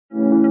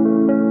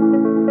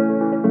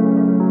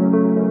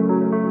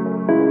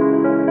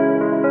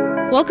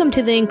Welcome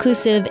to the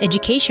Inclusive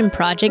Education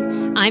Project.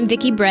 I'm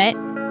Vicki Brett.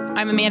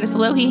 I'm Amanda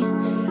Salohi.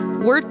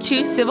 We're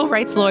two civil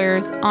rights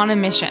lawyers on a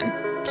mission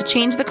to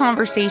change the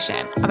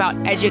conversation about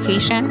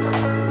education,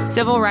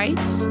 civil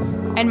rights,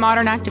 and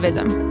modern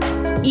activism.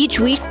 Each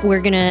week, we're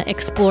going to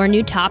explore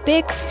new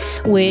topics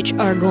which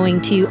are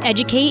going to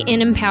educate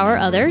and empower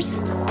others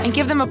and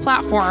give them a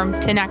platform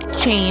to enact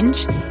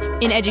change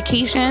in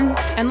education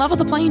and level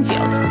the playing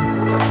field.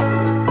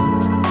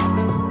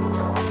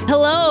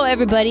 Hello,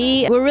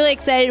 everybody. We're really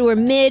excited. We're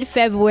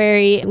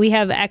mid-February. We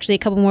have actually a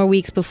couple more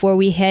weeks before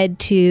we head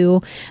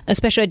to a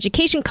special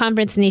education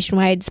conference,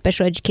 nationwide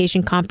special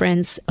education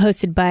conference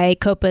hosted by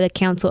COPA, the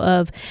Council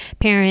of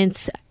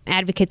Parents,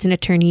 Advocates, and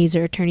Attorneys,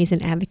 or Attorneys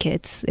and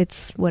Advocates.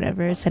 It's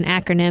whatever. It's an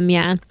acronym,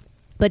 yeah.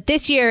 But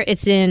this year,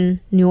 it's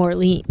in New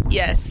Orleans.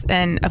 Yes,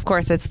 and of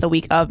course, it's the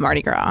week of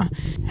Mardi Gras.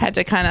 Had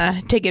to kind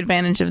of take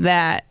advantage of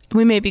that.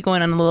 We may be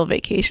going on a little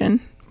vacation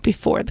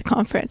before the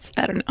conference.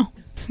 I don't know.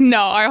 No,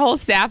 our whole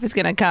staff is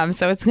going to come,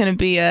 so it's going to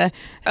be a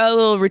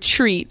little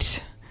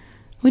retreat.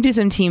 We do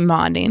some team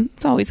bonding.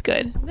 It's always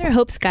good. I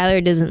hope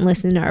Skylar doesn't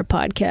listen to our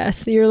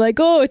podcast. You're like,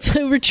 oh, it's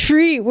a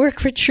retreat,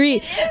 work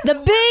retreat. The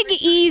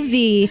big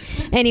easy.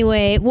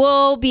 Anyway,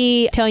 we'll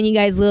be telling you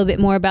guys a little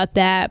bit more about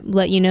that,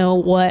 let you know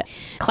what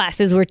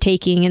classes we're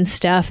taking and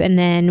stuff, and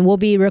then we'll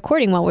be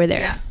recording while we're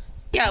there.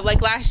 Yeah,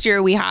 like last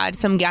year we had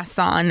some guests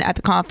on at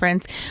the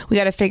conference. We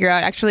got to figure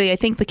out, actually, I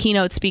think the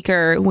keynote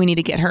speaker, we need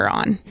to get her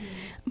on.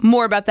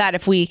 More about that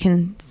if we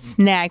can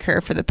snag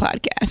her for the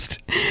podcast.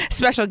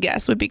 Special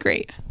guest would be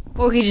great.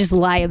 Or we could just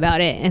lie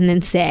about it and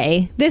then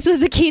say, this was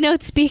the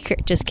keynote speaker.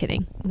 Just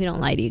kidding. We don't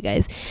lie to you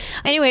guys.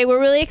 Anyway, we're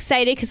really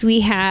excited because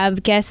we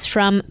have guests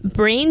from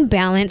Brain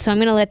Balance. So I'm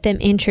going to let them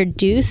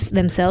introduce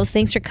themselves.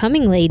 Thanks for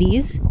coming,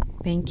 ladies.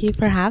 Thank you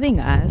for having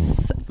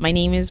us. My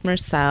name is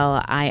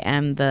Marcelle. I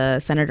am the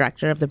Center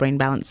Director of the Brain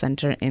Balance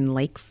Center in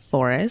Lake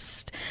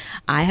Forest.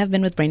 I have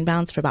been with Brain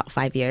Balance for about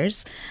 5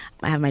 years.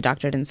 I have my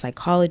doctorate in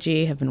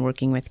psychology, have been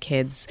working with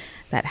kids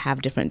that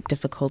have different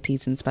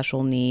difficulties and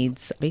special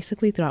needs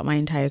basically throughout my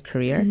entire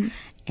career. Mm-hmm.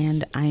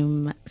 And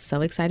I'm so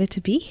excited to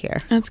be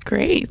here. That's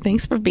great.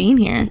 Thanks for being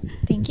here.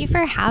 Thank you for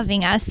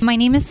having us. My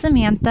name is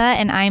Samantha,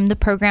 and I'm the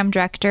program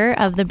director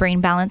of the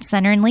Brain Balance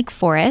Center in Lake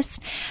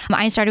Forest.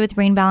 I started with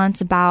Brain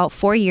Balance about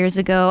 4 years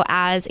ago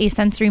as a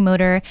sensory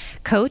motor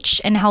coach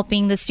and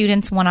helping the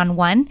students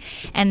one-on-one.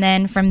 And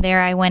then from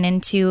there, I went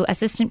into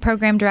assistant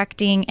program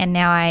directing, and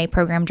now I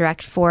program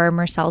direct for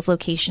Marcelle's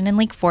location in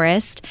Lake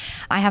Forest.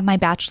 I have my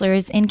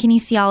bachelor's in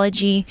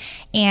kinesiology,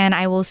 and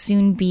I will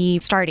soon be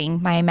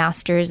starting my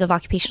master's of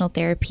occupational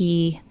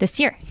therapy this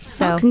year.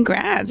 So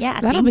congrats.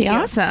 Yeah, that'll be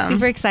awesome.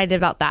 Super excited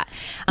about that.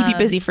 Keep you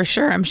busy for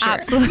sure, I'm sure.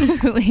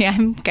 Absolutely.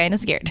 I'm kind of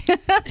scared.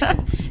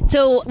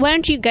 So why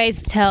don't you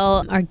guys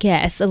tell our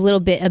guests a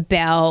little bit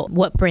about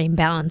what Brain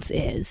Balance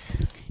is?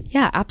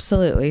 Yeah,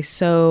 absolutely.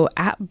 So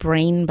at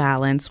Brain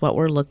Balance, what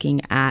we're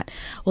looking at,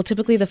 well,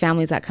 typically the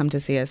families that come to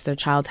see us, their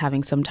child's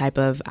having some type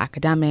of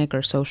academic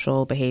or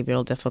social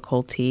behavioral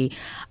difficulty.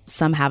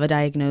 Some have a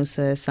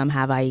diagnosis, some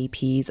have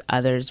IEPs,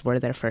 others were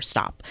their first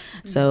stop.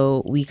 Mm-hmm.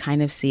 So we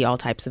kind of see all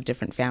types of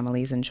different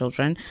families and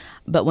children.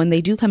 But when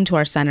they do come to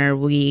our center,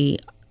 we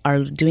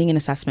are doing an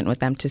assessment with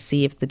them to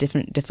see if the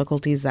different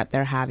difficulties that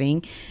they're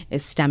having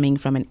is stemming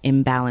from an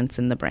imbalance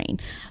in the brain.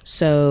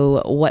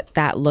 So what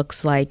that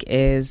looks like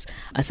is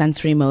a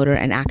sensory motor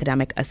and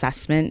academic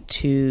assessment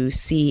to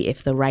see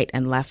if the right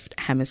and left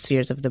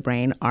hemispheres of the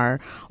brain are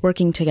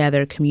working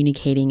together,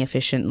 communicating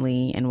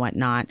efficiently and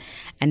whatnot.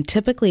 And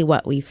typically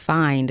what we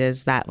find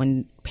is that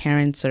when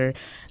parents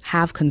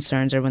have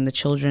concerns, or when the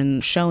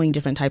children showing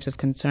different types of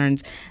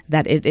concerns,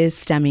 that it is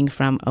stemming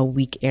from a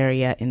weak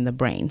area in the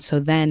brain. So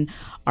then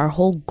our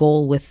whole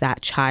goal with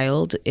that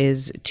child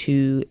is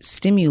to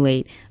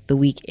stimulate the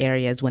weak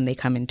areas when they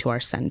come into our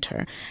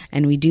center.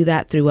 And we do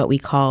that through what we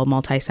call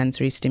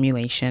multisensory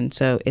stimulation.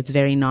 So it's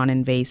very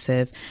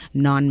non-invasive,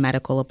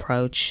 non-medical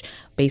approach.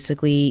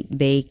 Basically,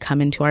 they come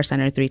into our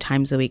center 3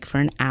 times a week for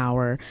an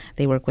hour.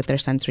 They work with their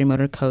sensory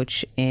motor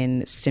coach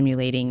in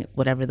stimulating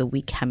whatever the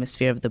weak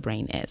hemisphere of the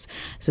brain is.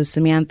 So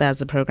Samantha, as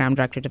the program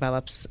director,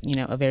 develops,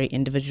 a very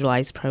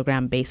individualized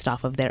program based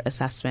off of their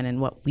assessment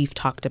and what we've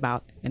talked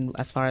about, and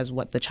as far as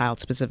what the child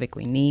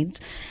specifically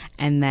needs.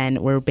 And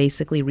then we're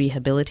basically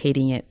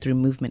rehabilitating it through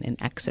movement and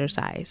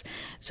exercise.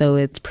 So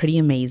it's pretty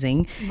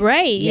amazing.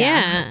 Right,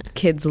 yeah.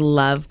 Kids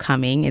love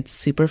coming. It's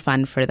super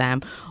fun for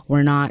them.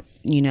 We're not,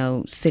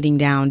 sitting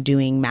down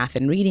doing math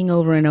and reading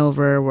over and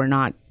over. We're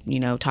not,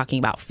 talking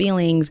about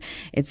feelings.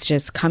 It's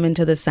just come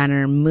into the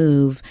center,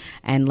 move,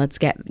 and let's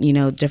get,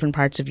 different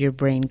parts of your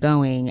brain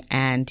going.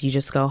 And you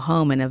just go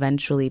home, and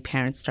eventually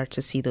parents start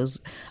to see those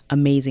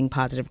amazing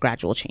positive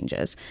gradual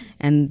changes.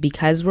 And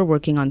because we're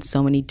working on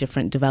so many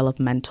different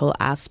developmental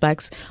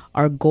aspects,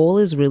 our goal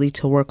is really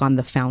to work on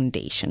the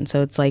foundation.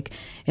 So it's like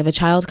if a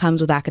child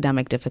comes with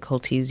academic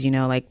difficulties,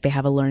 like they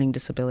have a learning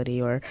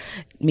disability, or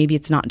maybe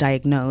it's not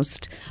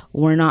diagnosed,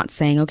 we're not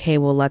saying, okay,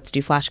 well, let's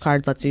do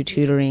flashcards, let's do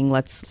tutoring,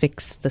 let's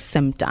fix the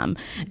symptom.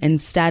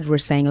 Instead, we're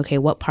saying, okay,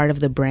 what part of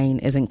the brain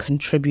isn't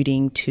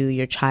contributing to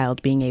your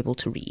child being able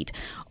to read,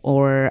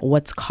 or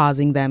what's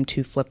causing them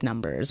to flip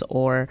numbers,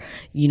 or,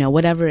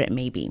 whatever it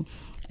may be.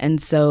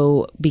 And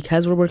so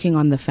because we're working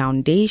on the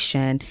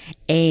foundation,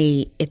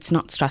 it's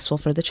not stressful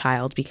for the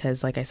child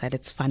because, like I said,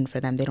 it's fun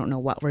for them. They don't know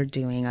what we're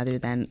doing other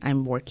than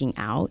I'm working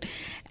out.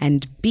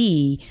 And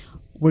B,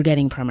 we're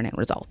getting permanent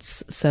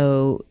results.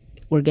 So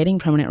we're getting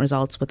permanent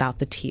results without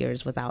the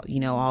tears, without,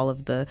 all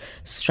of the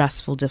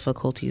stressful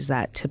difficulties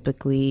that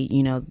typically,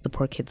 the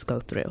poor kids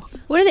go through.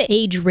 What are the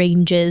age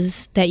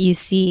ranges that you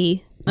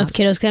see of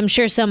kiddos? 'Cause I'm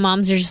sure some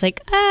moms are just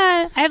like,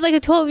 I have like a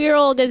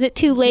 12-year-old. Is it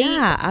too late?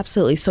 Yeah,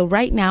 absolutely. So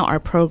right now our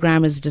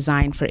program is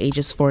designed for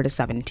ages 4 to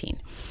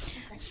 17.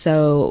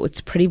 So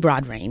it's pretty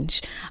broad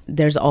range.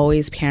 There's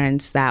always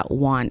parents that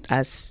want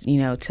us,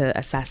 to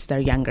assess their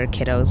younger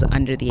kiddos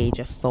under the age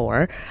of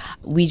 4.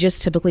 We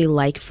just typically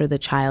like for the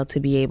child to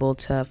be able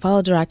to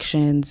follow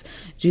directions,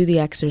 do the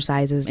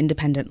exercises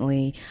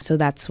independently. So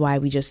that's why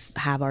we just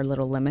have our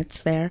little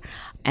limits there.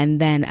 And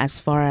then as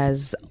far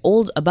as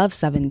above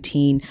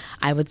 17,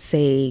 I would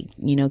say,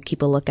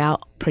 keep a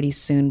lookout. Pretty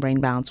soon, Brain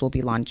Balance will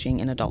be launching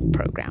an adult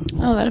program.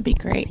 Oh, that'd be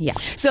great. Yeah.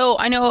 So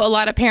I know a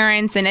lot of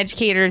parents and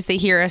educators, they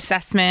hear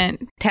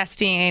assessment,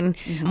 testing.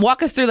 Mm-hmm.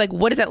 Walk us through,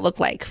 what does that look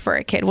like for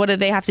a kid? What do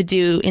they have to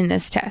do in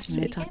this test?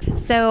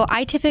 So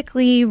I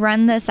typically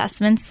run the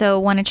assessments. So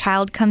when a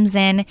child comes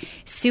in,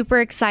 super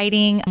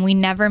exciting. We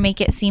never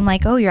make it seem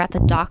like, oh, you're at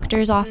the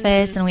doctor's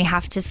office and we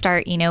have to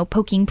start,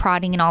 poking,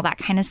 prodding and all that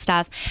kind of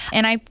stuff.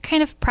 And I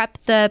kind of prep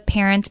the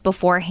parents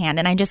beforehand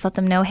and I just let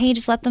them know,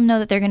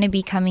 that they're going to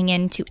be coming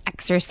in to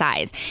exercise.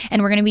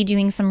 And we're going to be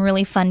doing some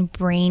really fun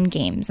brain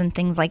games and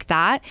things like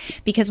that,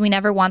 because we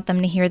never want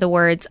them to hear the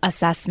words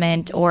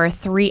assessment or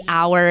 3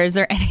 hours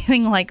or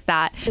anything like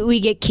that.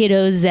 We get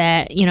kiddos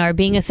that, are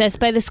being assessed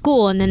by the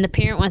school, and then the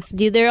parent wants to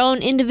do their own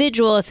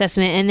individual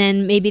assessment, and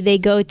then maybe they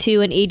go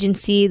to an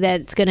agency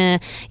that's going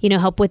to,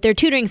 help with their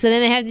tutoring. So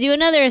then they have to do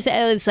another.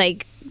 It's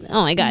like,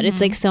 oh my God,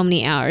 it's like so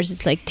many hours.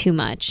 It's like too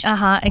much.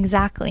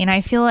 Exactly. And I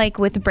feel like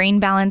with Brain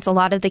Balance, a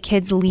lot of the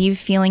kids leave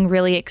feeling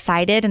really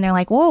excited and they're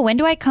like, whoa, when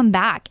do I come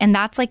back? And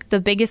that's like the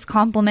biggest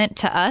compliment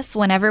to us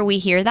whenever we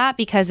hear that,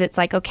 because it's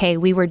like, okay,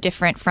 we were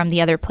different from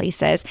the other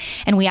places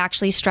and we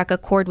actually struck a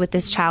chord with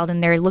this child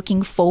and they're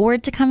looking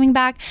forward to coming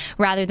back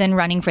rather than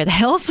running for the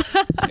hills.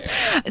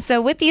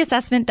 So with the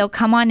assessment, they'll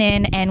come on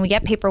in and we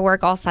get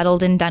paperwork all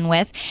settled and done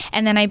with.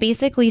 And then I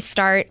basically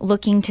start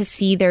looking to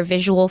see their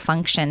visual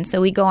function.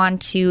 So we go on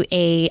to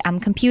a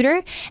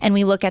computer and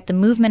we look at the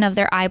movement of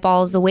their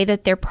eyeballs, the way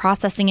that they're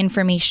processing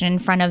information in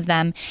front of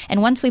them.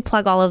 And once we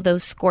plug all of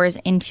those scores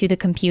into the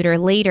computer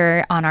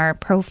later on our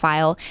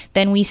profile,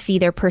 then we see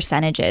their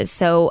percentages.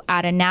 So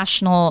at a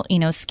national,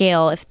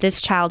 scale, if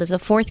this child is a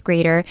 4th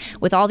grader,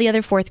 with all the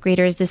other 4th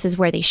graders, this is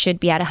where they should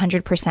be at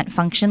 100%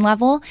 function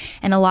level.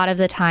 And a lot of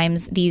the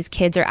times these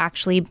kids are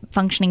actually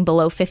functioning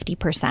below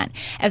 50%,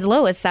 as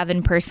low as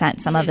 7%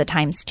 some of the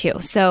times too.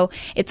 So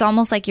it's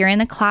almost like you're in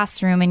the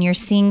classroom and you're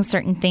seeing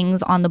certain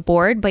things on the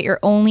board, but you're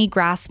only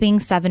grasping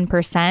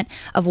 7%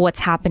 of what's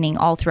happening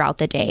all throughout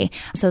the day.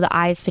 So the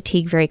eyes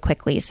fatigue very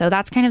quickly. So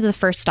that's kind of the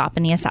first stop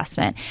in the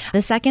assessment.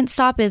 The second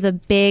stop is a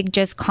big,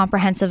 just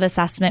comprehensive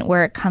assessment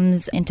where it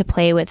comes into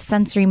play with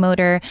sensory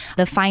motor,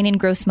 the fine and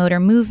gross motor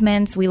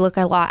movements. We look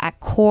a lot at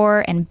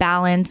core and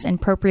balance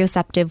and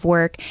proprioceptive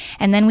work.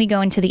 And then we go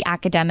into the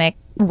academic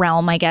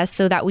realm, I guess,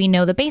 so that we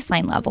know the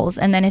baseline levels.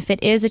 And then if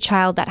it is a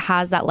child that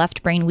has that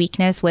left brain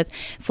weakness with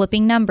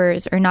flipping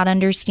numbers or not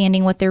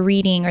understanding what they're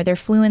reading or their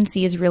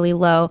fluency is really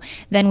low,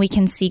 then we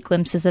can see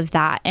glimpses of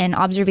that. And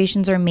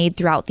observations are made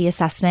throughout the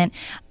assessment.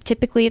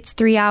 Typically it's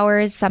 3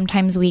 hours.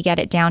 Sometimes we get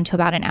it down to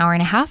about an hour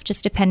and a half,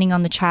 just depending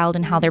on the child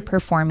and how they're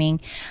performing.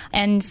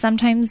 And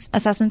sometimes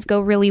assessments go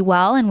really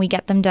well and we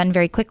get them done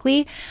very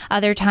quickly.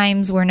 Other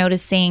times we're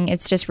noticing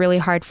it's just really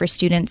hard for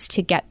students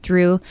to get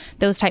through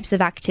those types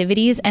of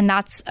activities. And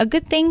that's a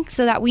good thing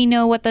so that we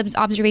know what the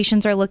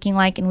observations are looking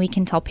like and we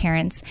can tell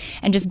parents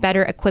and just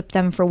better equip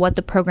them for what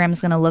the program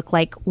is going to look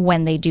like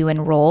when they do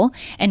enroll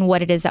and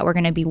what it is that we're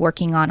going to be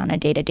working on a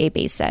day-to-day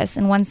basis.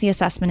 And once the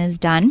assessment is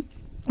done,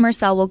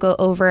 Marcel will go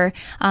over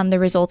the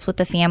results with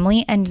the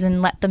family and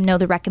then let them know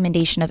the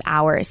recommendation of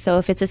hours. So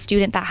if it's a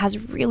student that has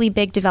really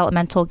big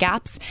developmental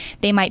gaps,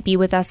 they might be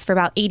with us for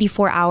about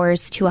 84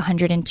 hours to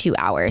 102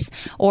 hours.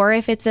 Or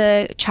if it's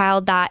a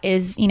child that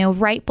is,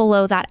 right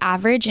below that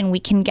average and we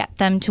can get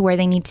them to where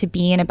they need to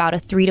be in about a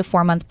 3 to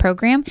 4 month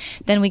program,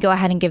 then we go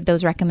ahead and give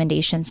those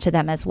recommendations to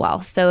them as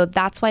well. So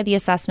that's why the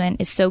assessment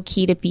is so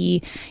key to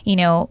be,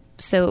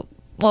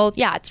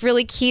 it's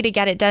really key to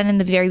get it done in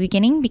the very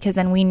beginning, because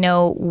then we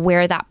know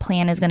where that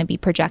plan is going to be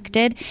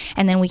projected.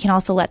 And then we can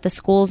also let the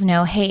schools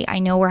know, hey, I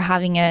know we're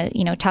having a,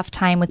 tough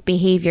time with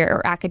behavior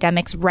or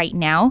academics right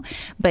now,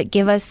 but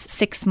give us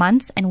 6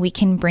 months and we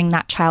can bring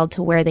that child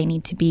to where they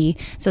need to be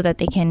so that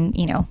they can,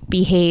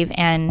 behave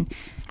and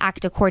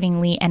act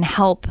accordingly and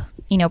help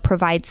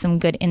provide some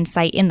good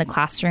insight in the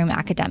classroom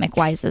academic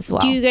wise as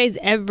well. Do you guys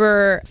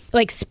ever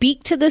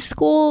speak to the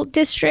school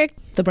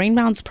district The Brain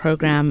Balance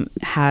program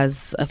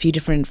has a few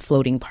different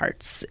floating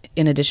parts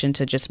in addition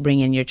to just bring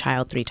in your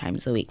child 3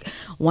 times a week.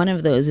 One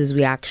of those is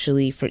we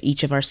actually, for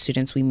each of our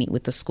students, we meet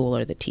with the school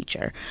or the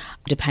teacher,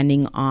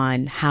 depending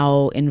on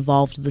how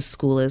involved the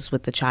school is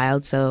with the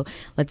child. So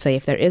let's say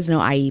if there is no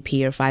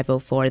IEP or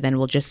 504, then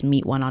we'll just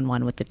meet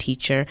one-on-one with the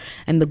teacher.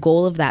 And the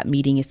goal of that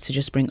meeting is to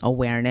just bring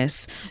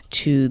awareness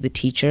to the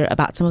teacher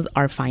about some of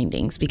our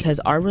findings, because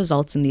our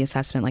results in the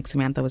assessment, like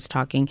Samantha was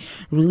talking,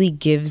 really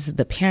gives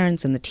the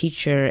parents and the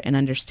teacher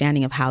an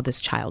understanding of how this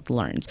child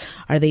learns.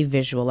 Are they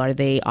visual? Are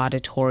they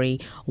auditory?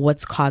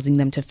 What's causing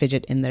them to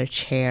fidget in their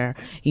chair?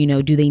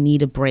 Do they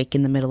need a break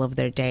in the middle of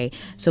their day?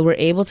 So we're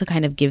able to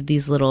kind of give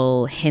these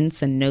little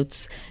hints and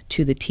notes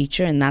to the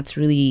teacher, and that's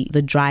really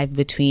the drive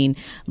between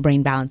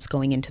Brain Balance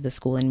going into the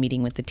school and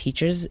meeting with the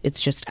teachers.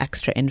 It's just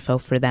extra info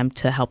for them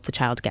to help the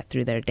child get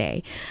through their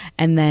day.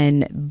 And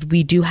then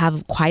we do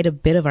have quite a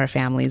bit of our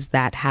families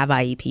that have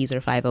IEPs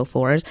or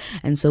 504s,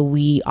 and so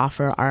we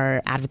offer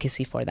our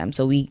advocacy for them.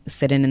 So we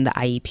sit in the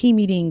IEP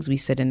meetings, we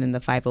sit in the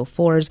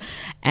 504s,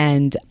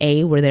 and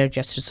A, we're there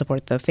just to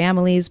support the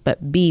families,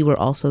 but B, we're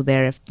also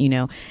there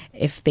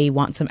if they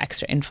want some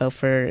extra info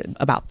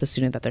about the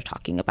student that they're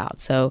talking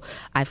about. So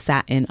I've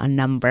sat in a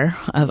number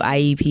of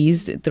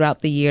IEPs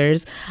throughout the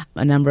years,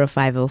 a number of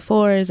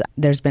 504s.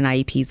 There's been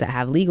IEPs that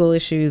have legal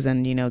issues,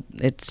 and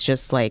it's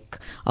just like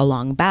a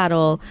long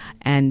battle,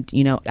 and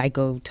I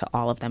go to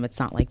all of them. It's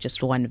not like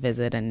just one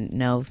visit and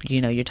no,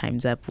 your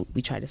time's up.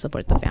 We try to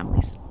support the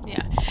families.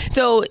 Yeah.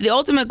 So the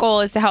ultimate goal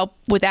is to help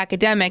with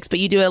academics, but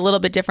you do it a little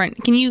bit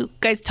different. Can you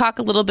guys talk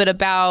a little bit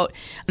about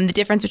the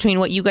difference between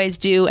what you guys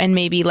do and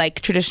maybe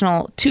like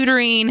traditional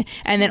tutoring,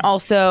 and then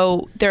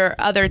also there are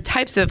other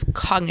types of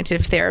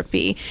cognitive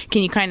therapy?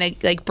 Can you kind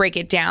of like break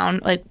it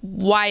down? Like,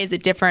 why is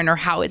it different, or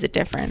how is it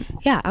different?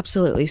 Yeah,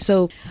 absolutely.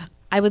 So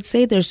I would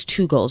say there's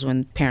 2 goals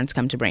when parents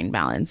come to Brain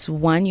Balance.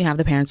 One, you have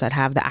the parents that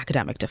have the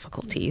academic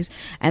difficulties,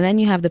 and then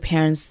you have the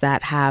parents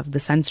that have the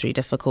sensory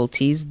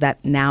difficulties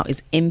that now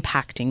is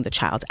impacting the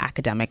child's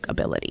academic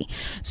ability.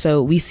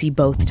 So we see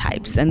both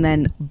types, and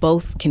then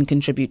both can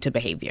contribute to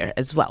behavior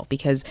as well,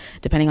 because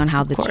depending on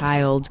how the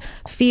child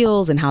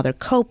feels and how they're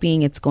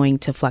coping, it's going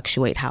to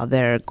fluctuate how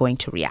they're going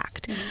to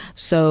react.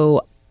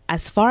 So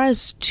as far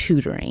as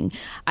tutoring,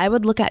 I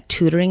would look at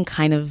tutoring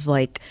kind of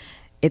like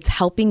it's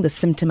helping the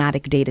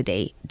symptomatic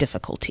day-to-day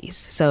difficulties.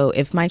 So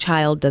if my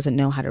child doesn't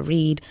know how to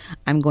read,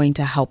 I'm going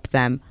to help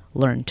them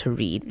learn to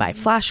read by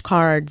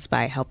flashcards,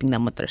 by helping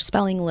them with their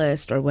spelling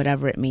list or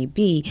whatever it may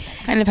be.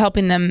 Kind of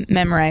helping them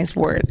memorize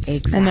words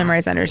and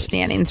memorize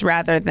understandings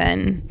rather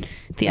than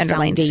the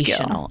underlying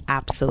skill.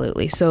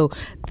 Absolutely. So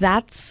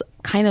that's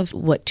kind of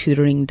what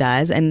tutoring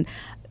does. And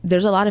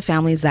there's a lot of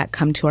families that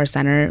come to our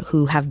center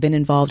who have been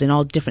involved in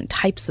all different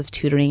types of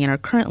tutoring and are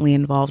currently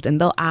involved. And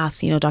they'll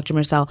ask, Dr.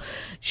 Marcel,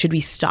 should we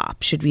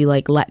stop? Should we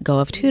let go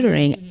of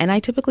tutoring? And I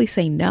typically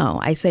say no.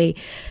 I say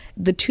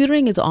the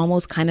tutoring is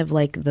almost kind of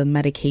like the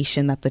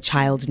medication that the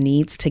child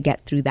needs to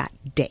get through that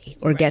day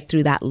or get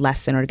through that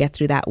lesson or get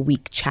through that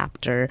week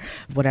chapter,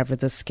 whatever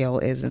the skill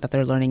is that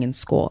they're learning in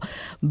school.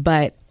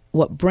 But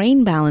what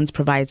Brain Balance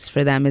provides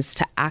for them is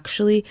to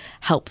actually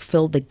help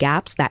fill the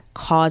gaps that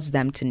cause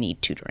them to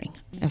need tutoring,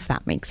 if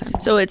that makes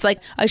sense. So it's like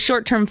a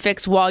short-term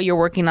fix while you're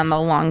working on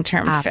the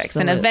long-term fix.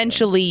 And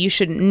eventually you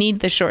shouldn't need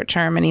the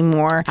short-term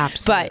anymore,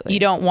 but you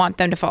don't want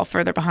them to fall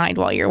further behind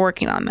while you're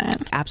working on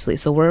that. Absolutely.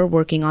 So we're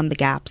working on the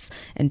gaps,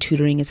 and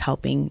tutoring is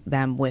helping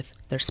them with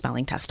their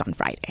spelling test on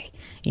Friday,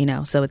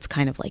 so it's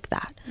kind of like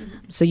that.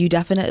 So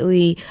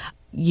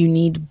you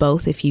need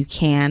both if you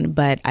can,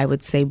 but I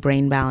would say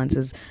Brain Balance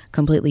is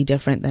completely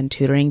different than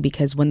tutoring,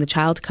 because when the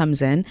child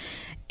comes in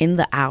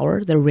the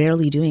hour, they're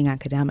rarely doing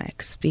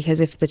academics.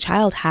 Because if the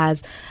child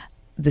has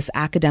this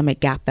academic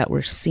gap that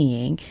we're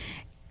seeing,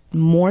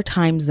 more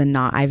times than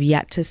not, I've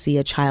yet to see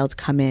a child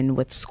come in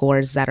with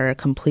scores that are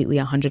completely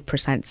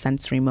 100%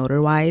 sensory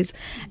motor wise,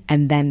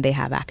 and then they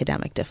have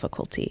academic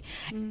difficulty.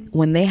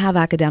 When they have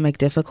academic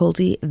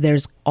difficulty,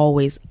 there's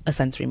always a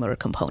sensory motor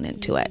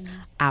component to it.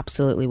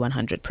 Absolutely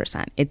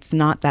 100%. It's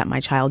not that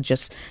my child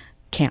just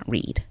can't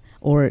read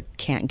or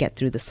can't get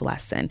through this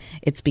lesson.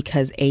 It's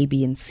because A,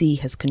 B, and C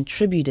has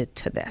contributed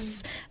to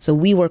this. So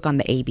we work on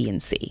the A, B,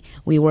 and C.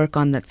 We work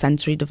on the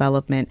sensory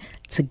development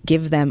to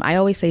give them, I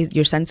always say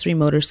your sensory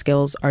motor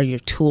skills are your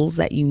tools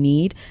that you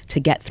need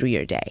to get through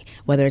your day,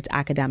 whether it's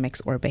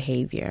academics or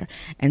behavior.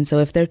 And so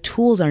if their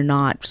tools are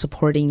not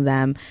supporting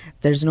them,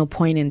 there's no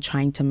point in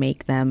trying to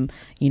make them,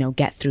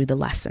 get through the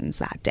lessons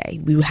that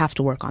day. We have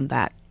to work on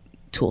that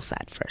tool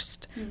set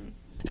first.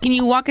 Can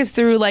you walk us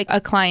through a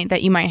client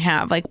that you might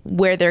have,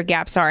 where their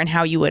gaps are and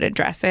how you would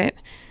address it?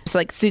 So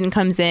a student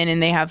comes in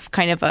and they have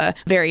kind of a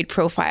varied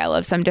profile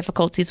of some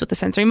difficulties with the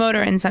sensory motor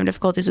and some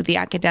difficulties with the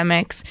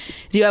academics.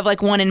 Do you have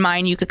one in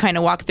mind you could kind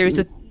of walk through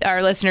so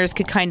our listeners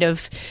could kind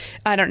of,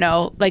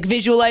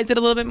 visualize it a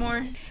little bit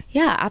more?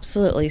 Yeah,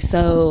 absolutely.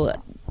 So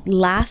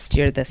last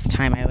year this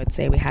time, I would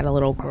say, we had a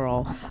little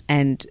girl,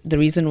 and the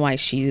reason why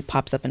she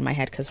pops up in my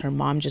head, because her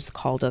mom just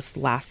called us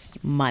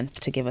last month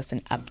to give us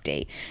an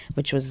update,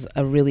 which was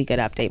a really good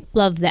update.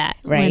 Love that.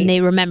 Right? When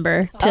they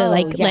remember to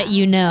let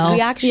you know.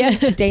 We actually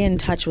stay in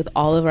touch with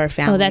all of our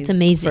families that's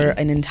amazing. for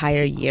an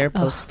entire year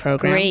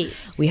post-program. Great.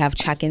 We have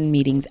check-in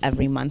meetings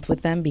every month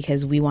with them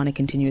because we want to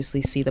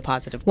continuously see the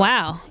positive.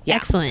 Wow. Yeah.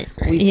 Excellent.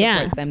 We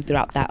support them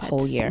throughout that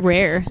whole year.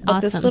 Rare. But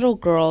Awesome. this little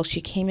girl,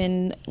 she came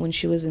in when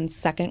she was in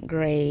second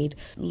grade.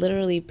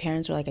 Literally,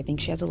 parents were like, I think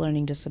she has a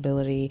learning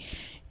disability.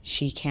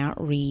 She can't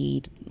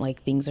read.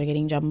 Like, things are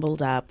getting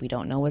jumbled up. We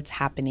don't know what's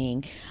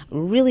happening.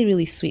 Really,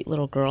 really sweet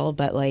little girl.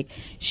 But like,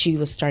 she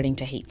was starting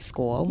to hate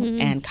school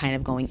and kind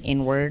of going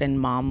inward. And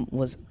mom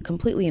was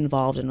completely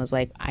involved and was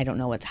like, I don't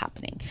know what's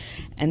happening.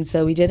 And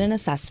so we did an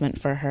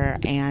assessment for her,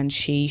 and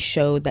she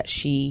showed that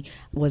she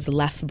was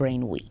left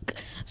brain weak.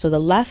 So the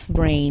left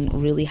brain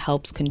really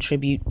helps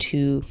contribute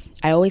to,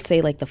 I always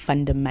say, like the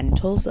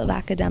fundamentals of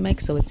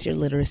academics. So it's your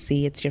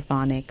literacy, it's your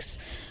phonics,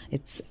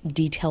 it's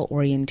detail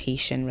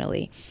orientation,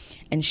 really.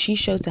 And she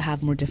showed to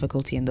have more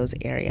difficulty in those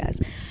areas.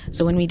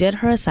 So when we did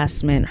her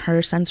assessment,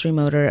 her sensory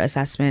motor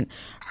assessment,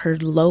 her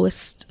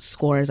lowest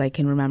scores I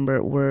can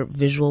remember were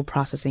visual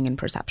processing and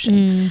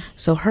perception.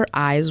 So her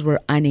eyes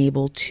were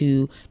unable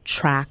to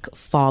track,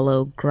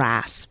 follow,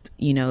 grasp,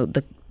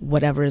 the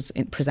whatever is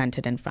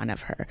presented in front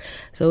of her.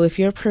 So if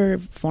you're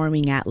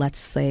performing at, let's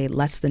say,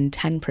 less than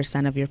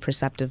 10% of your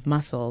perceptive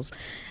muscles,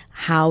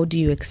 how do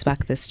you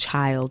expect this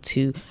child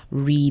to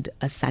read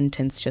a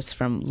sentence just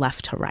from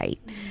left to right?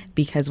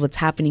 Because what's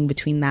happening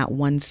between that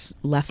one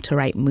left to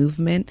right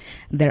movement,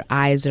 their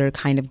eyes are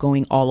kind of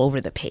going all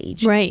over the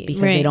page. Right.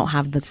 Because they don't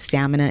have the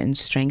stamina and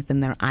strength in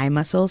their eye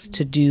muscles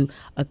to do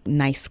a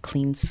nice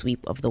clean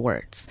sweep of the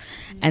words.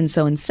 And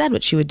so instead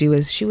what she would do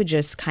is she would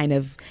just kind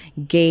of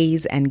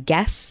gaze and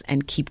guess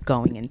and keep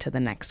going into the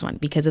next one,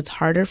 because it's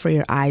harder for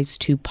your eyes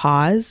to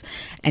pause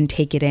and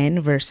take it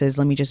in versus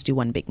let me just do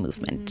one big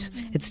movement.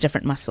 It's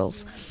different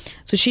muscles.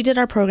 So she did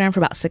our program for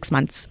about 6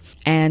 months.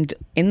 And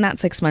in that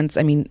 6 months,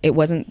 I mean, it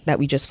wasn't that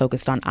we just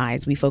focused on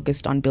eyes. We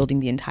focused on building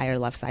the entire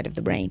left side of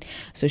the brain.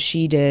 So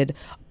she did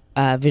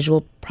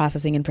visual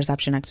processing and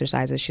perception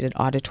exercises. She did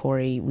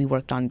auditory. We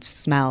worked on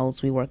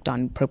smells. We worked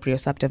on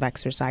proprioceptive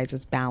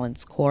exercises,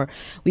 balance, core.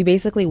 We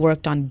basically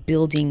worked on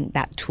building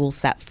that tool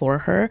set for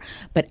her.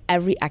 But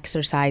every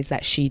exercise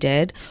that she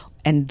did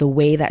and the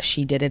way that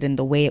she did it and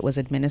the way it was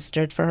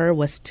administered for her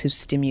was to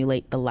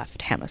stimulate the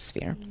left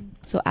hemisphere.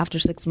 So after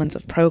 6 months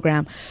of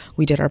program,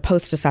 we did our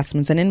post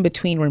assessments, and in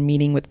between we're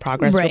meeting with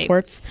progress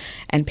reports,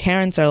 and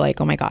parents are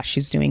like, oh my gosh,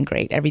 she's doing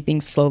great.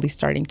 Everything's slowly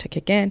starting to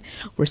kick in.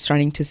 We're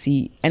starting to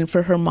see, and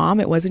for her mom,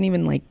 it wasn't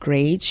even like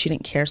grades. She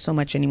didn't care so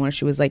much anymore.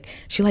 She was like,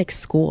 she likes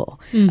school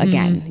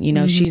again.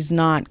 She's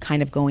not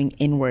kind of going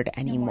inward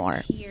anymore. No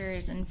more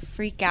tears and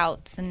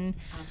freakouts and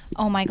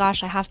oh my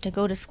gosh, I have to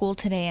go to school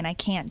today and I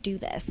can't do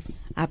this.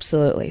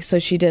 Absolutely. So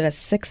she did a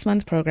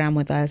 6-month program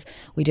with us.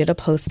 We did a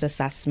post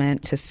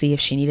assessment to see if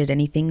she needed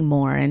anything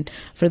more. And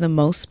for the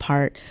most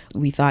part,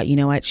 we thought, you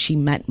know what, she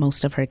met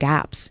most of her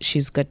gaps.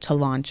 She's good to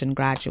launch and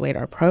graduate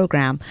our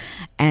program.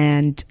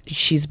 And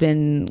she's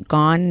been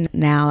gone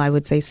now, I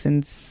would say,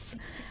 since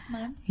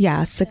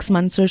 6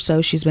 months or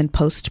so. She's been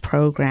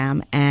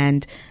post-program,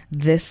 and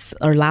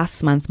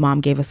last month,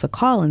 mom gave us a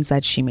call and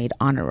said she made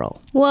honor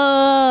roll.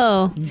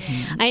 Whoa.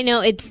 I know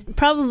it's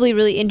probably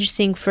really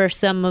interesting for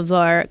some of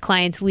our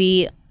clients.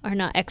 We are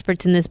not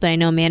experts in this, but I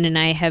know Amanda and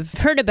I have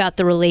heard about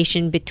the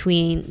relation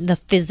between the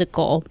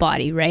physical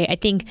body, right? I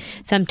think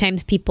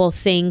sometimes people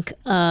think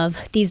of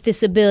these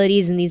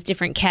disabilities and these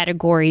different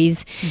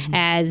categories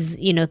as,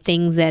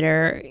 things that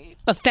are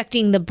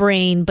affecting the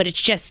brain, but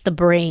it's just the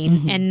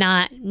brain and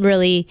not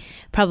really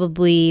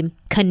probably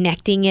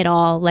connecting it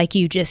all like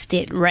you just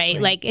did,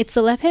 right? Like it's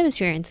the left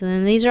hemisphere, and so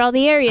then these are all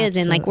the areas.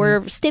 Absolutely. And like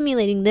we're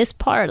stimulating this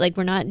part, like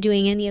we're not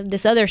doing any of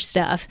this other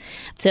stuff.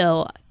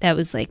 So that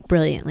was like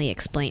brilliantly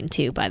explained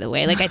too, by the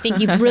way. Like I think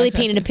you really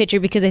painted a picture,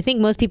 because I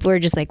think most people are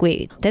just like,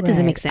 wait, that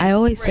doesn't make sense. I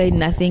always say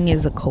nothing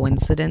is a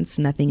coincidence,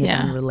 nothing is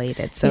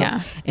unrelated. So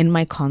in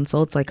my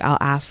consults, like I'll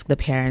ask the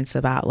parents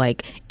about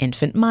like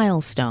infant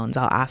milestones.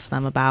 I'll ask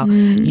them about,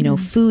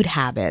 food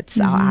habits.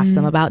 I'll ask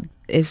them about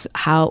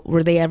how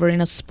were they ever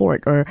in a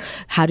sport, or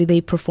how do they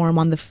perform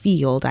on the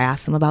field. I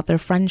ask them about their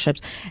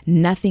friendships.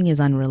 Nothing is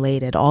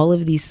unrelated. All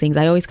of these things,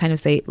 I always kind of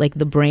say, like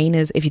the brain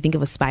is, if you think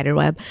of a spider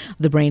web,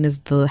 the brain is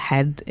the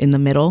head in the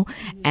middle,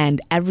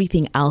 and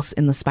everything else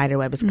in the spider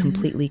web is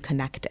completely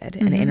connected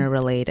and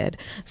interrelated.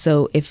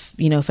 So if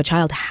a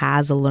child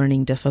has a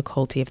learning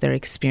difficulty, if they're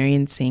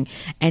experiencing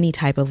any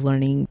type of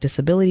learning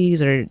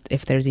disabilities, or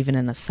if there's even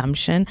an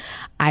assumption,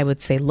 I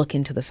would say look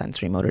into the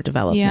sensory motor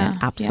development.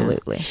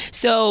 Absolutely. Yeah.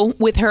 So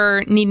with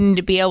her needing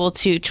to be able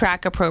to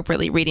track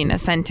appropriately reading a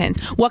sentence,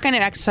 what kind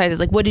of exercises,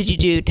 like what did you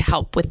do to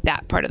help with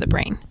that part of the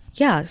brain?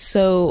 Yeah,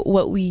 so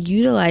what we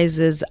utilize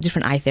is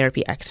different eye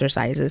therapy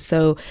exercises.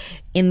 So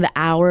in the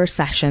hour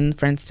session,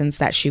 for instance,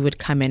 that she would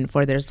come in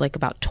for, there's like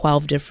about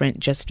 12 different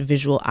just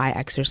visual eye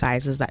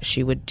exercises that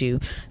she would do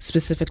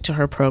specific to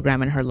her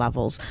program and her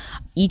levels.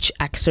 Each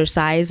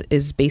exercise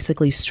is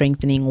basically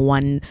strengthening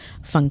one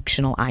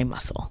functional eye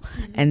muscle.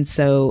 And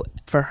so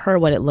for her,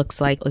 what it looks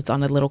like, it's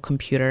on a little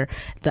computer,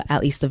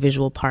 at least the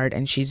visual part,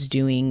 and she's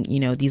doing,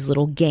 these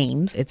little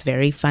games. It's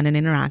very fun and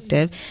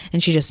interactive,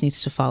 and she just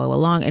needs to follow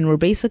along. And we're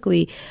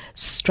basically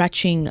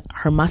stretching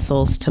her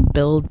muscles to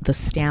build the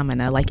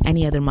stamina like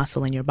any other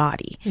muscle in your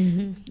body.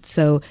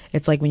 So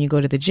it's like when you go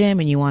to the gym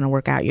and you want to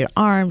work out your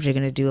arms, you're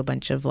going to do a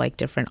bunch of like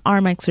different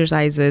arm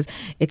exercises.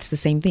 It's the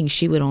same thing.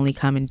 She would only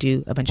come and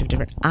do a bunch of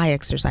different eye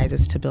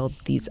exercises to build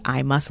these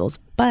eye muscles,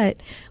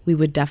 but we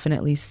would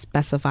definitely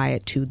specify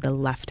it to the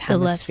left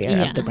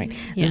hemisphere of the brain.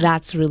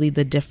 That's really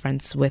the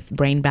difference with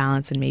Brain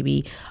Balance and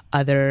maybe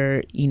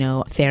other,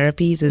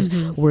 therapies is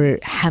we're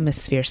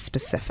hemisphere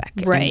specific.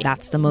 Right. And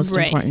that's the most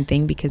important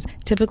thing, because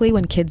typically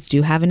when kids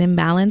do have an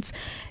imbalance,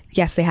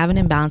 yes, they have an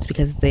imbalance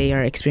because they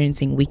are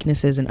experiencing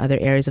weaknesses in other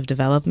areas of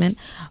development,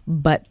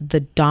 but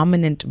the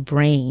dominant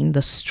brain,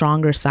 the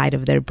stronger side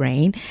of their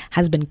brain,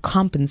 has been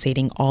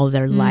compensating all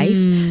their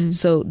life.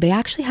 So they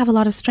actually have a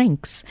lot of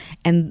strengths.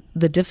 And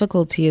the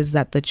difficulty is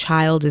that the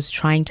child is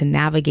trying to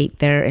navigate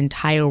their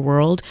entire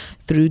world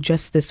through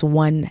just this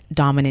one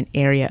dominant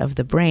area of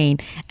the brain.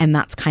 And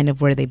that's kind of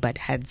where they butt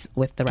heads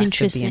with the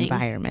rest of the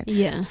environment.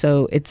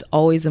 So it's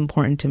always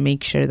important to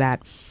make sure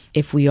that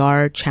if we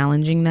are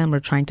challenging them or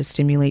trying to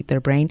stimulate their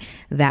brain,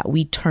 that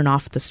we turn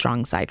off the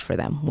strong side for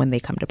them when they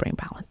come to Brain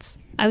Balance.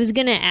 I was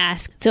going to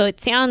ask, so it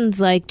sounds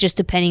like just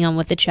depending on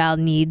what the child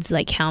needs,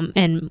 like how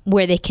and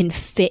where they can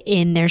fit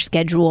in their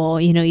schedule,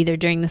 either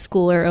during the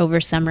school or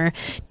over summer,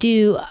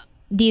 do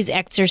these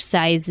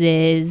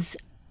exercises,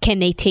 can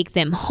they take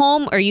them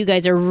home, or you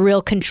guys are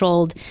real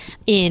controlled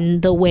in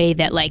the way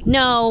that like,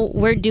 no,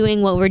 we're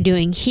doing what we're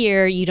doing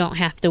here. You don't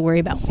have to worry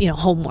about,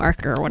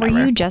 homework or whatever.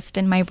 Were you just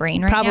in my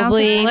brain right now?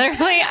 Probably.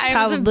 Literally,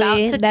 I was about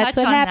to that's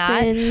touch what on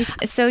happens.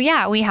 that. So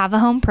yeah, we have a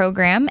home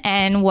program.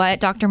 And what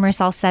Dr.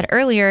 Marcel said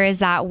earlier is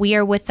that we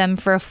are with them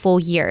for a full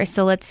year.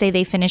 So let's say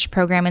they finish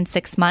program in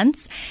 6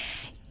 months.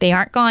 They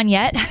aren't gone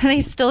yet.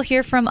 They still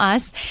hear from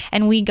us,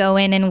 and we go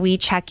in and we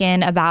check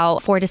in about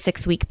 4 to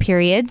 6 week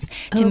periods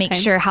to make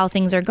sure how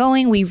things are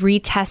going. We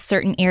retest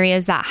certain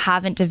areas that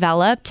haven't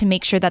developed to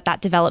make sure that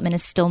that development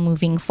is still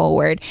moving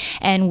forward.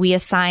 And we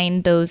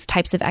assign those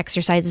types of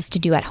exercises to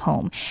do at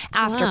home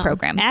after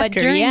program. But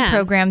during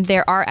program,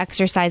 there are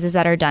exercises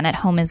that are done at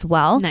home as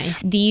well.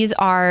 Nice. These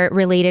are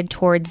related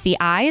towards the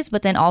eyes,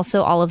 but then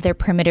also all of their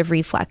primitive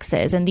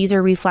reflexes. And these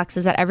are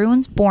reflexes that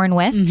everyone's born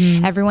with.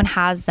 Everyone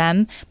has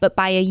them, but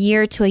by a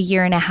year to a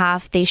year and a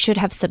half, they should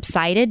have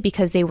subsided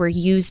because they were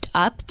used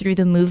up through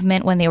the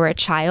movement when they were a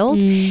child.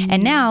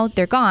 And now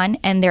they're gone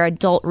and their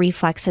adult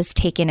reflex has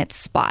taken its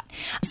spot.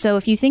 So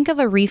if you think of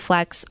a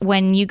reflex,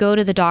 when you go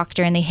to the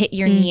doctor and they hit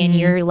your knee and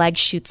your leg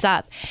shoots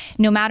up,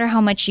 no matter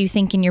how much you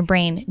think in your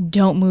brain,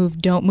 don't move,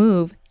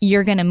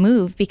 you're going to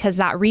move because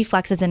that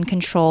reflex is in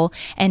control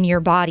and your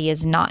body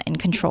is not in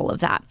control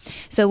of that.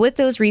 So with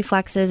those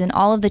reflexes and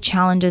all of the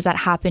challenges that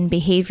happen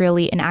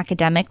behaviorally and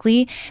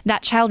academically,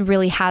 that child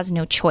really has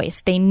no choice.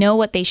 They know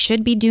what they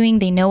should be doing.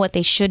 They know what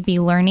they should be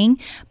learning.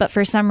 But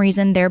for some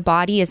reason, their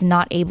body is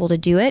not able to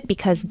do it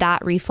because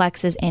that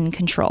reflex is in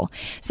control.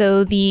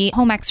 So the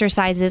home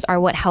exercises are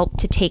what help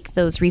to take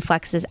those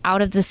reflexes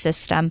out of the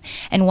system.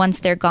 And once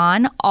they're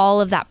gone, all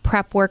of that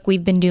prep work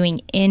we've been doing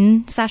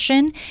in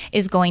session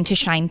is going to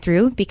shine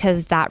through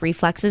because that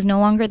reflex is no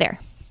longer there.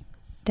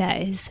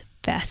 That is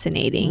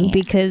fascinating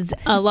because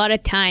a lot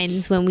of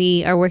times when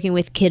we are working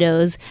with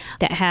kiddos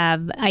that have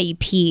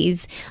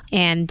IEPs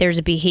and there's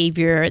a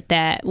behavior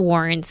that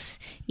warrants,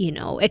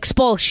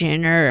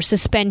 expulsion or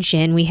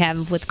suspension, we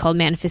have what's called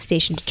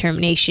manifestation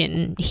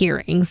determination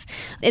hearings.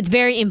 It's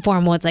very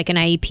informal. It's like an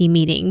IEP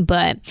meeting,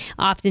 but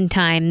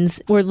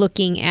oftentimes we're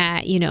looking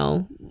at,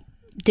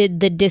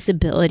 did the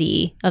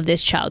disability of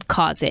this child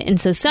cause it?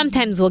 And so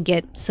sometimes we'll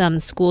get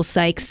some school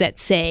psychs that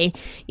say,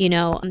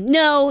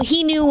 no,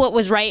 he knew what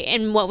was right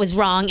and what was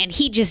wrong and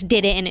he just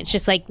did it. And it's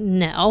just like,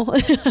 no,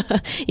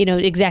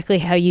 exactly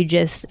how you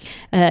just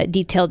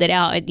detailed it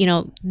out.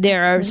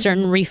 There are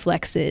certain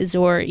reflexes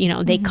or,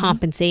 they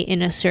compensate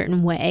in a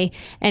certain way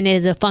and it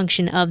is a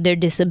function of their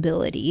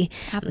disability.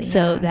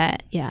 So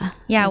that,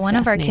 one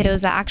of our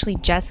kiddos that actually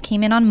just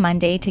came in on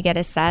Monday to get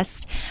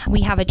assessed,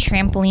 we have a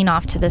trampoline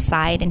off to the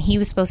side and he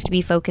was supposed to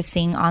be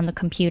focusing on the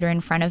computer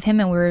in front of him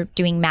and we were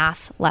doing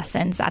math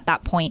lessons at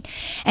that point.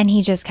 And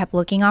he just kept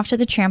looking off to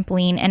the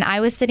trampoline and I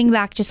was sitting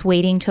back just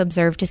waiting to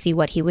observe to see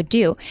what he would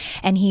do.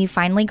 And he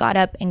finally got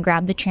up and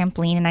grabbed the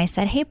trampoline and I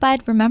said, hey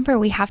bud, remember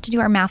we have to do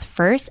our math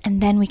first and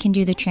then we can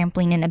do the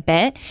trampoline in a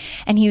bit.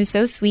 And he was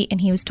so sweet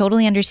and he was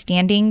totally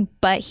understanding,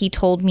 but he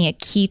told me a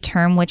key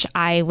term which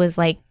I was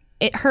like,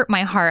 it hurt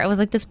my heart. I was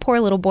like, this poor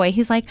little boy.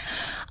 He's like,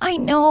 I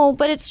know,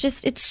 but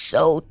it's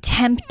so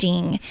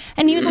tempting.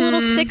 And he was a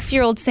little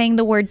 6-year-old saying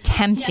the word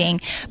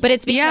tempting, but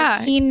it's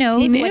because he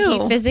knows what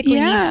he physically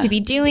needs to be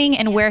doing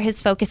and where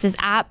his focus is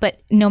at.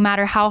 But no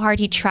matter how hard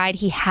he tried,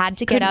 he had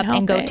to get up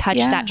and go touch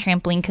that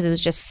trampoline because it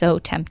was just so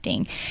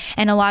tempting.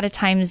 And a lot of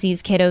times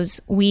these kiddos,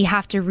 we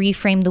have to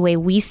reframe the way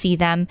we see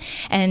them.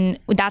 And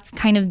that's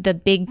kind of the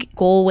big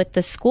goal with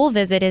the school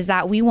visit, is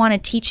that we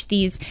want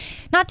to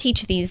not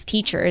teach these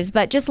teachers,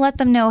 but just let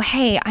them know,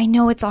 hey, I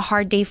know it's a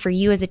hard day for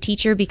you as a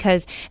teacher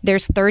because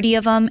there's 30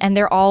 of them and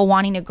they're all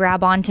wanting to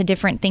grab onto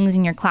different things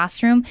in your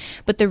classroom.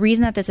 But the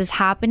reason that this is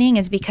happening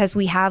is because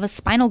we have a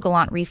spinal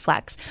galant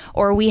reflex,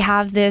 or we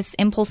have this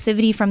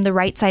impulsivity from the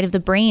right side of the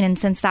brain. And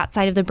since that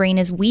side of the brain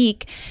is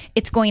weak,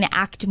 it's going to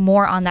act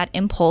more on that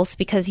impulse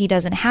because he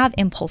doesn't have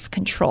impulse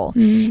control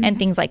and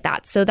things like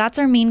that. So that's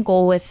our main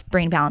goal with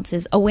Brain Balance,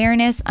 is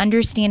awareness,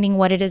 understanding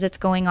what it is that's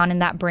going on in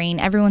that brain.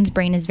 Everyone's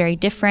brain is very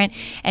different,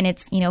 and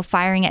it's,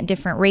 firing at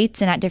different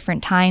rates and at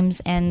different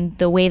times. And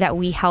the way that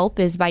we help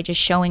is by just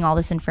showing all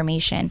this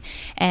information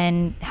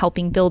and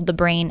helping build the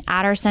brain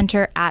at our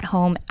center, at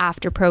home,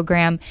 after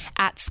program,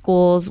 at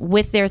schools,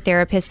 with their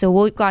therapists. So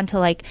we've gone to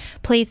like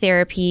play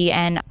therapy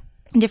and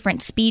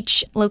different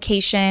speech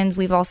locations.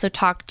 We've also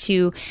talked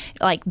to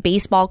like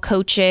baseball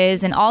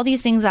coaches and all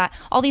these things, that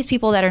all these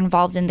people that are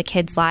involved in the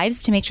kids'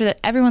 lives, to make sure that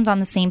everyone's on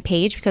the same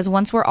page, because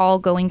once we're all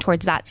going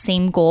towards that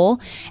same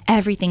goal,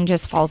 everything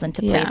just falls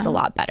into place a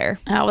lot better.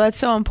 Oh, well, that's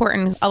so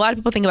important. A lot of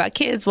people think about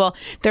kids, well,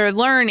 they're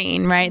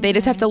learning, right? They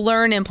just have to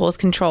learn impulse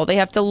control. They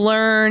have to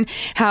learn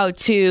how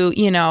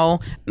to,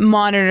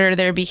 monitor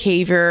their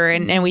behavior.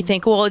 And we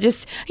think, well,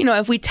 just,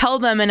 if we tell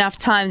them enough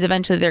times,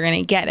 eventually they're going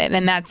to get it.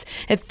 And that's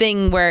a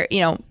thing where,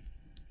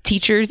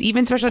 teachers,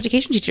 even special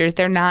education teachers,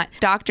 they're not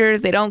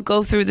doctors. They don't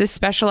go through this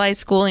specialized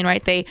schooling,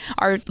 right? They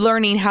are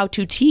learning how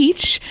to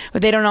teach,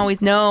 but they don't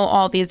always know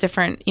all these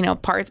different,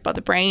 parts about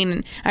the brain.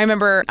 And I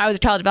remember I was a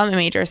child development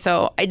major,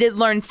 so I did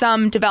learn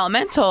some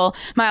developmental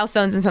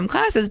milestones in some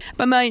classes,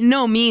 but by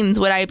no means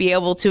would I be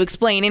able to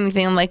explain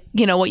anything like,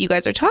 what you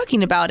guys are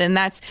talking about. And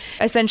that's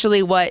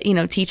essentially what,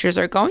 teachers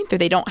are going through.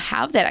 They don't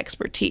have that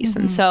expertise.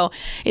 And so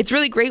it's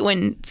really great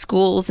when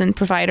schools and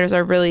providers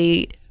are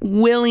really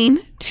willing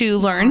to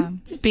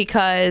learn,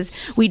 because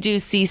we do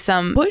see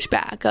some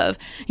pushback of,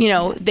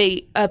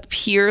 they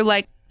appear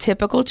like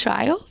typical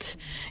child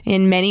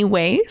in many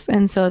ways.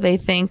 And so they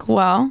think,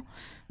 well,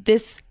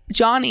 this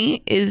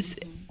Johnny is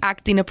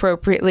acting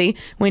appropriately.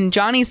 When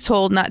Johnny's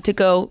told not to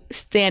go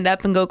stand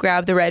up and go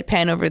grab the red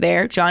pen over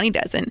there, Johnny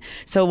doesn't.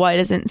 So why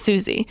doesn't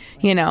Susie,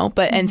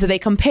 and so they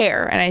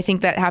compare. And I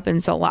think that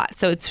happens a lot.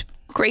 So it's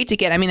great to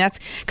get. I mean, that's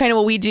kind of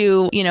what we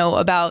do,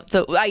 about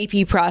the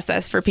IEP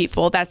process for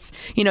people. That's,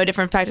 a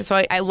different factor.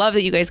 So I love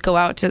that you guys go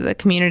out to the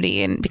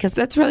community, and because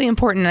that's really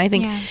important. And I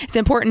think it's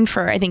important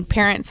for,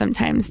 parents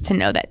sometimes to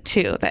know that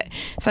too, that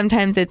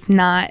sometimes it's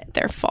not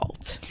their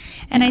fault.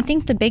 And I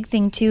think the big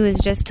thing too is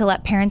just to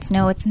let parents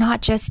know it's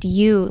not just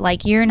you.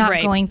 Like, you're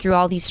not going through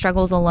all these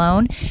struggles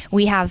alone.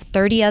 We have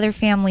 30 other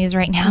families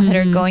right now that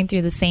are going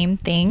through the same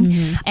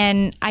thing.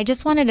 And I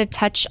just wanted to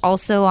touch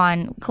also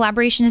on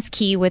collaboration is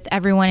key with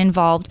everyone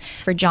involved,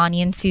 for Johnny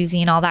and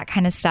Susie and all that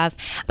kind of stuff.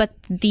 But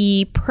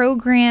the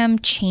program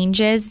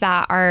changes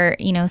that are,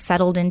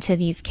 settled into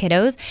these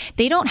kiddos,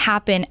 they don't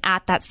happen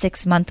at that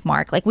 6-month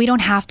mark. Like, we don't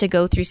have to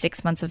go through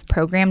 6 months of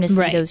program to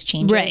see those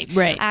changes.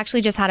 I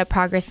actually just had a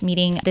progress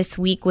meeting this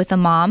week with a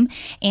mom,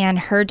 and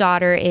her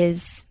daughter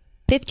is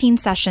 15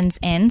 sessions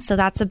in. So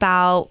that's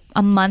about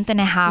a month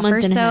and a half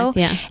or so.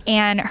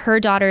 And her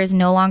daughter is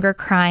no longer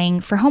crying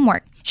for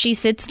homework. She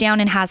sits down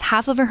and has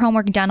half of her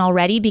homework done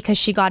already because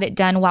she got it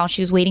done while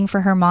she was waiting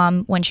for her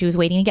mom when she was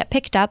waiting to get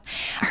picked up.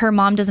 Her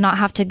mom does not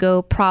have to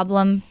go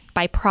problem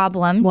by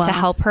problem to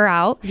help her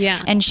out.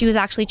 And she was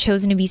actually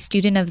chosen to be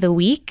student of the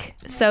week.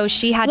 So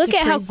she had to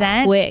present.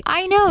 How quick.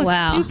 I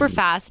know, super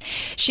fast.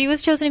 She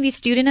was chosen to be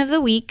student of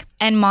the week.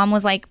 And mom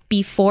was like,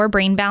 before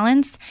Brain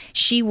Balance,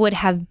 she would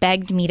have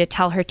begged me to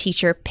tell her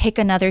teacher, pick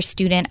another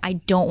student. I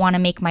don't want to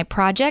make my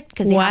project,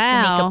 because they have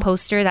to make a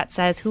poster that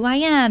says who I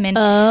am and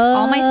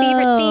all my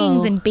favorite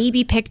things and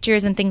baby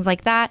pictures and things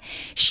like that.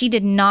 She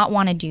did not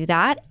want to do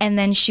that. And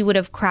then she would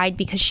have cried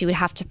because she would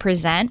have to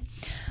present.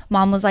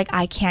 Mom was like,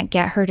 I can't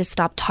get her to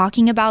stop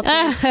talking about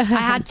this. I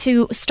had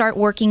to start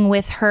working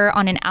with her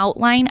on an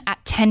outline at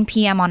 10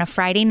 p.m. on a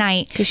Friday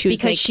night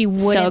because she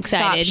wouldn't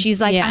stop.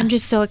 She's like, I'm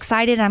just so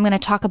excited. I'm going to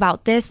talk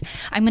about this.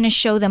 I'm going to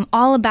show them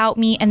all about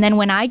me. And then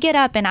when I get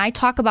up and I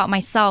talk about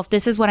myself,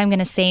 this is what I'm going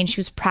to say. And she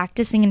was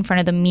practicing in front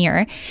of the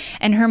mirror.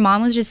 And her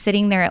mom was just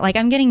sitting there. Like,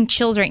 I'm getting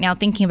chills right now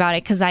thinking about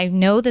it, because I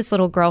know this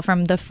little girl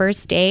from the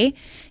first day.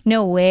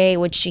 No way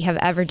would she have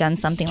ever done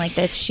something like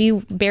this. She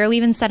barely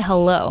even said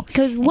hello.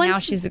 Because now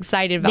she's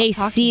excited about they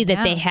see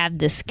that they have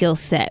the skill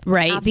set,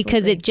 right? Absolutely.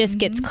 Because it just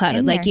gets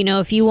clouded. Like,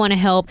 if you want to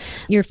help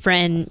your friend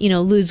friend,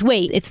 lose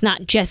weight. It's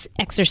not just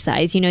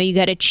exercise. You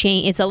got to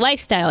change. It's a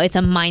lifestyle. It's a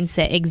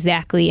mindset.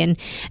 Exactly. And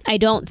I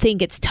don't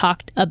think it's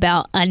talked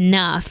about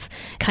enough,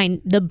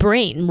 the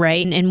brain,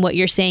 right? And what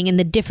you're saying, and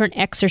the different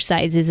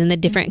exercises and the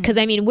different, because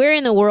we're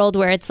in the world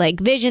where it's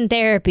like vision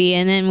therapy,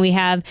 and then we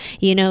have,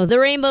 the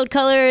rainbow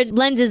colored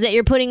lenses that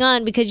you're putting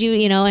on because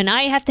and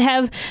I have to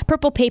have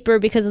purple paper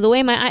because of the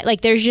way my eye,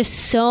 like there's just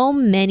so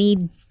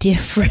many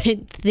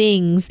different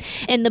things.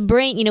 And the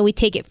brain, we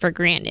take it for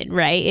granted,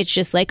 right? It's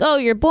just like, oh,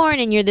 you're born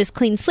and you're this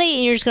clean slate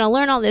and you're just going to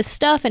learn all this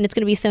stuff and it's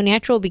going to be so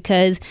natural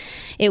because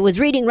it was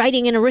reading,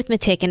 writing, and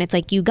arithmetic. And it's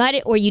like, you got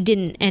it or you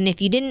didn't. And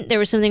if you didn't, there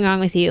was something wrong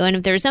with you. And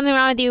if there was something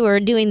wrong with you, we're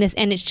doing this.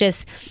 And it's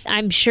just,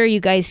 I'm sure you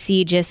guys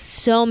see just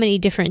so many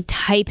different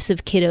types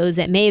of kiddos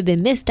that may have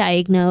been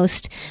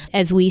misdiagnosed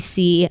as we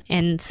see.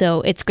 And so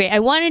it's great. I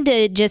wanted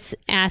to just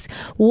ask,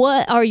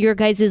 what are your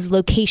guys'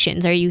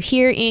 locations? Are you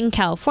here in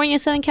California,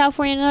 Southern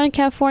California, Northern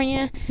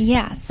California?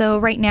 Yeah, so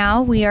right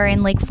now we are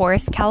in Lake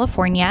Forest,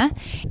 California.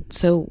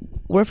 So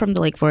we're from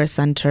the Lake Forest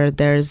Center.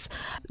 There's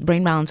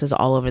Brain Balance is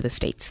all over the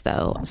states,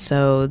 though.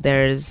 So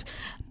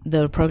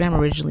the program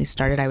originally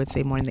started, I would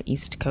say, more in the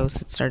East Coast.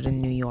 It started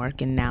in New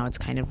York, and now it's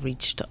kind of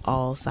reached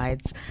all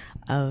sides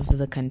of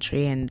the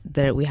country. And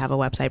there we have a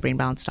website,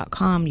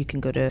 brainbalance.com. You can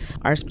go to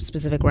our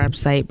specific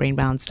website,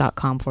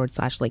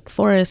 brainbalance.com/Lake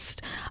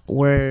Forest.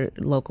 We're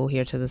local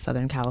here to the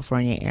Southern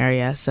California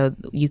area, so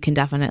you can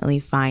definitely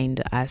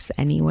find us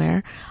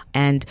anywhere.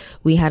 And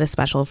we had a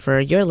special for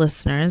your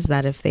listeners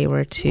that if they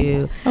were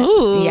to,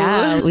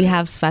 we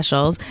have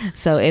specials.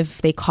 So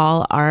if they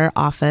call our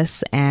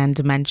office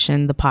and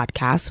mention the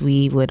podcast,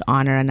 we would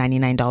honor a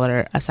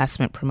 $99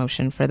 assessment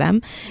promotion for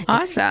them.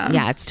 Awesome.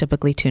 It's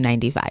typically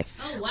 $295.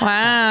 Oh,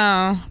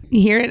 Wow.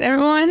 You hear it,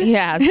 everyone?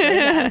 Yeah.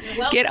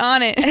 Get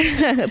on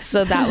it.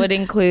 So that would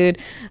include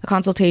a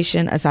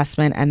consultation,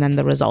 assessment, and then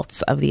the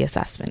results of the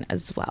assessment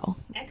as well.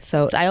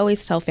 So I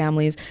always tell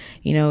families,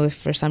 if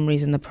for some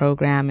reason the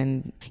program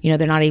and,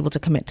 they're not able to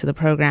commit to the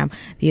program,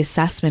 the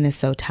assessment is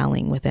so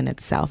telling within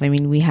itself.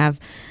 We have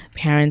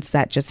parents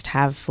that just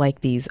have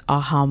like these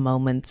aha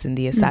moments in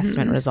the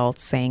assessment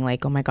results saying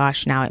like, oh my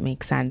gosh, now it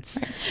makes sense.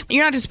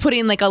 You're not just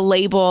putting like a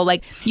label,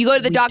 like you go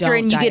to the doctor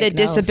and you get a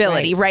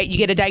disability, right? You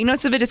get a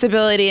diagnosis of a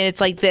disability and it's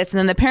like this. And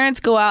then the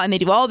parents go out and they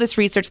do all this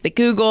research, they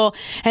Google,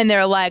 and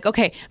they're like,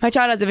 okay, my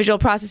child has a visual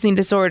processing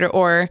disorder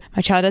or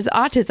my child has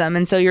autism.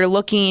 And so you're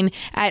looking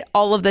at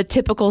all of the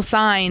typical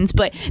signs,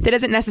 but that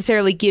doesn't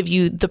necessarily give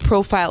you the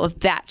profile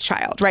of that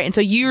child, right? And so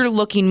you're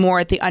looking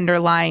more at the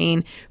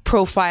underlying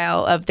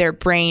profile of their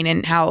brain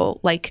and how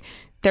like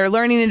they're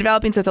learning and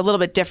developing. So it's a little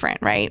bit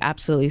different, right?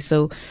 Absolutely.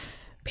 So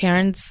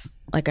parents,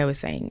 like I was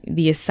saying,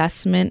 the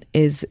assessment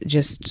is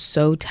just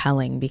so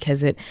telling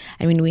because I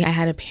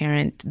had a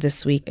parent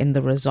this week in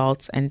the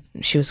results and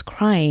she was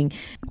crying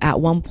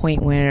at one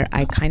point where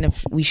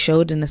we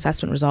showed an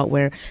assessment result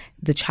where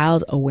the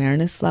child's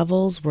awareness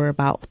levels were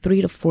about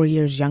 3 to 4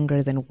 years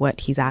younger than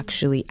what he's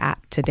actually at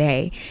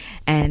today.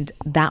 And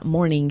that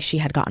morning she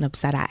had gotten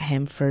upset at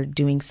him for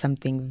doing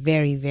something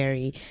very,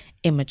 very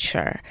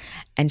immature.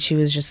 And she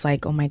was just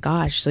like, oh my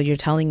gosh, so you're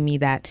telling me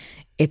that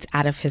it's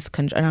out of his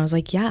control. And I was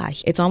like, yeah,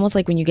 it's almost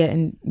like when you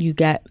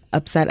get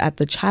upset at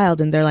the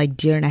child and they're like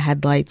deer in the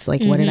headlights,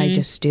 like, what did I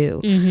just do?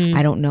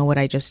 I don't know what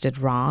I just did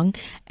wrong.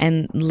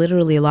 And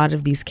literally a lot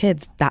of these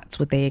kids, that's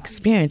what they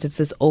experience. It's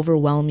this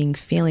overwhelming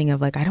feeling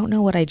of like, I don't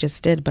know what I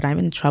just did, but I'm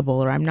in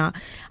trouble, or I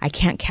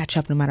can't catch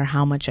up no matter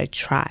how much I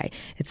try.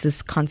 It's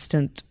this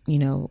constant,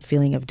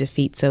 feeling of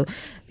defeat. So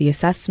the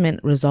assessment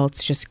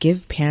results just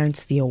give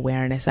parents the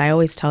awareness. I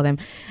always tell them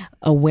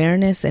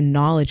awareness and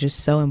knowledge is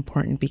so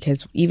important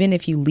because even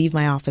if you leave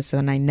my office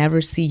and I never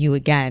see you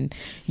again,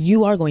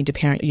 you are going to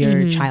parent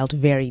your child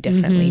very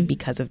differently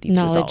because of these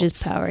results. Knowledge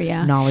is power,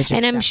 yeah. Knowledge is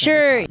and I'm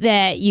sure power.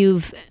 That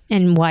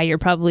and why you're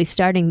probably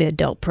starting the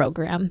adult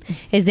program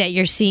is that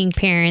you're seeing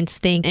parents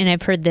think, and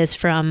I've heard this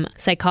from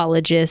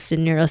psychologists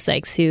and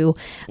neuropsychs who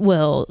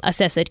will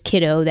assess a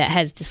kiddo that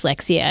has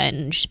dyslexia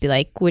and just be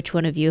like, which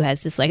one of you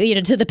has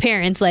dyslexia, to the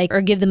parents, like,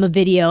 or give them a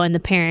video and the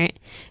parent,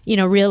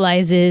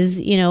 realizes,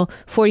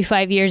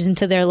 45 years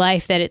into their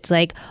life that it's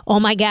like, oh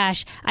my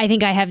gosh, I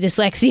think I have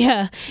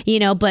dyslexia,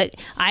 but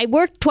I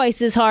worked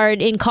twice as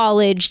hard in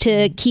college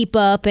to keep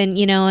up and,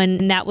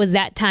 and that was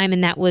that time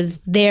and that was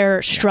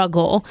their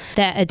struggle.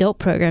 That adult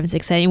program is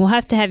exciting. We'll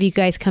have to have you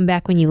guys come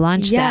back when you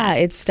launch that. Yeah,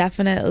 it's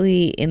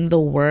definitely in the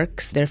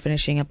works. They're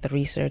finishing up the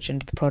research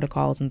and the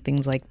protocols and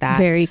things like that.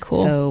 Very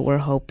cool. So we're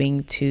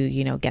hoping to,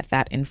 get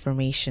that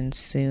information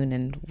soon.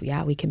 And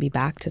yeah, we can be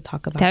back to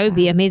talk about that. That would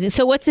be amazing.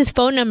 So what's this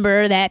phone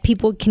number that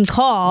people can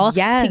call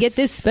to get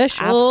this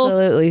special?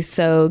 Absolutely.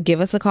 So give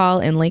us a call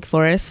in Lake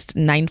Forest,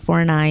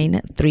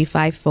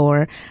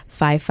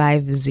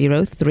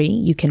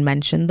 949-354-5503. You can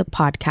mention the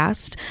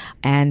podcast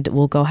and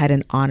we'll go ahead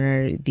and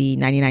honor the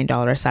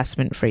 $99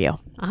 assessment for you.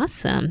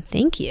 Awesome.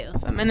 Thank you.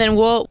 And then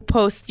we'll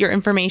post your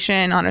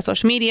information on our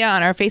social media,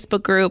 on our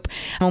Facebook group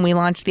when we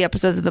launch the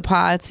episodes of the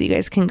pod, so you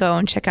guys can go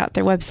and check out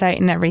their website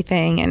and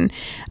everything. And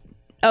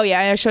Oh,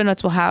 yeah. Our show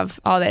notes will have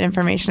all that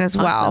information as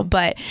well.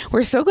 But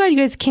we're so glad you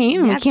guys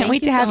came. Yeah, we can't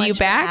wait to have you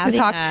back to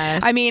talk.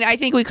 Us. I mean, I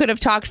think we could have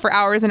talked for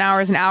hours and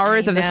hours and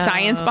hours of the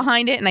science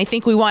behind it. And I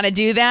think we want to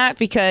do that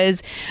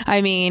because,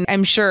 I mean,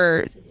 I'm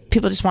sure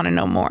people just want to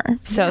know more.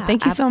 So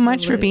thank you so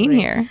much for being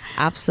here.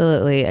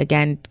 Absolutely.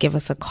 Again, give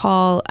us a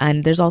call.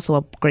 And there's also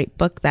a great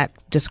book that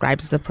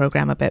describes the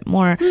program a bit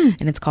more.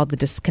 And it's called The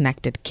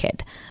Disconnected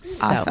Kid.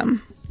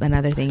 Awesome.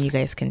 Another thing you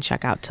guys can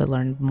check out to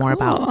learn more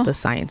about the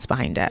science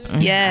behind it.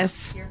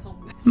 Yes.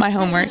 My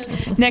homework.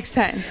 Next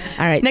time.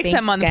 All right. Next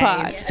time on the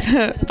pod.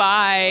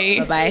 Bye.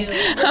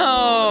 Bye-bye.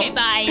 Oh. Okay,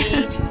 bye.